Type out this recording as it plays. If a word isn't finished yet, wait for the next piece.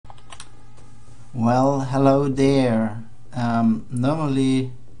Well, hello there.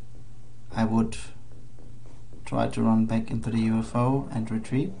 Normally I would try to run back into the UFO and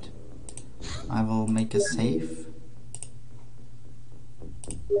retreat. I will make a save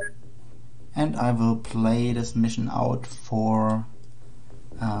and I will play this mission out for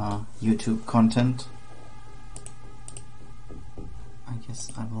YouTube content. I guess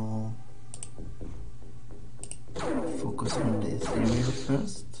I will focus on the Etherial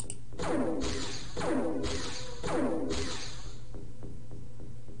first.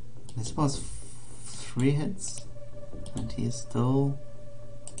 This was 3 hits and he is still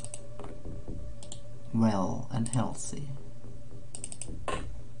well and healthy.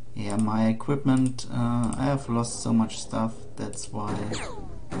 Yeah, my equipment, I have lost so much stuff, that's why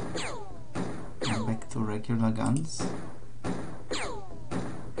I'm back to regular guns.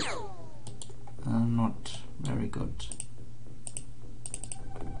 Not very good.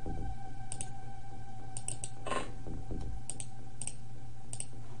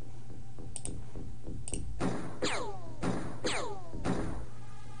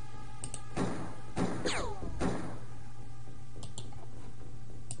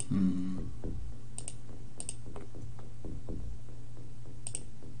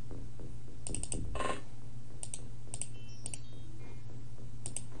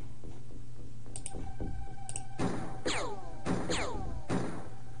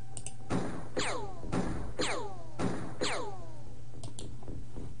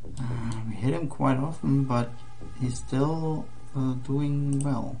 Hit him quite often, but he's still doing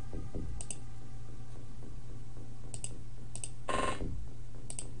well.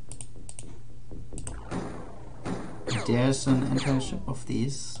 There's an entire ship of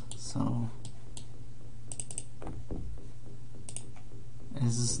these, so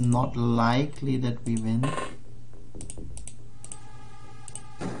this is not likely that we win.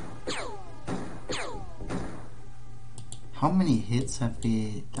 How many hits have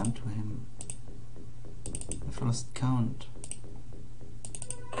we done to him? I've lost count.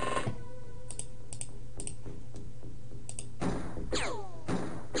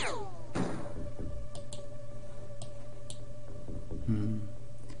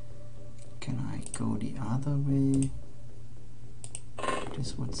 Can I go the other way?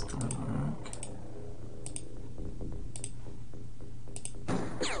 This would still work.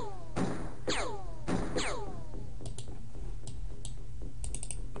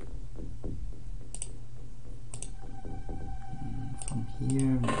 From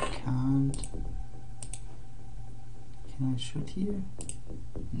here we can't. Can I shoot here?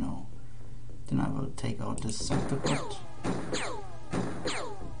 No. Then I will take out this sector bot.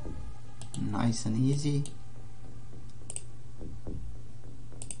 Nice and easy.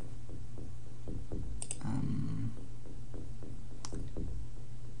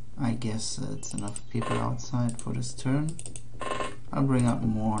 I guess it's enough people outside for this turn. I'll bring up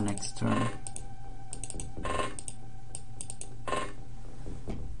more next turn.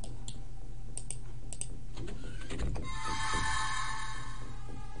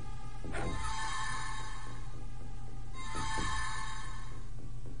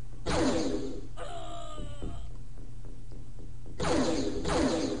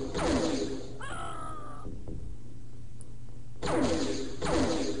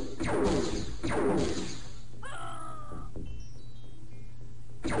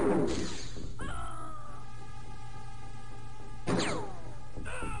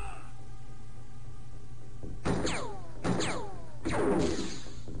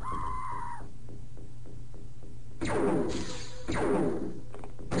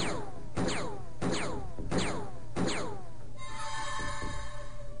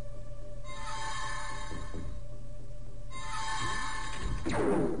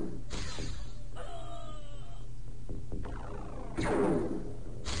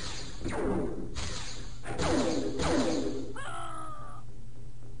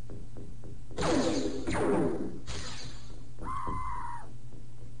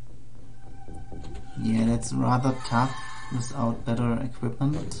 Yeah, that's rather tough without better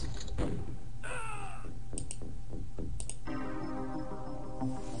equipment.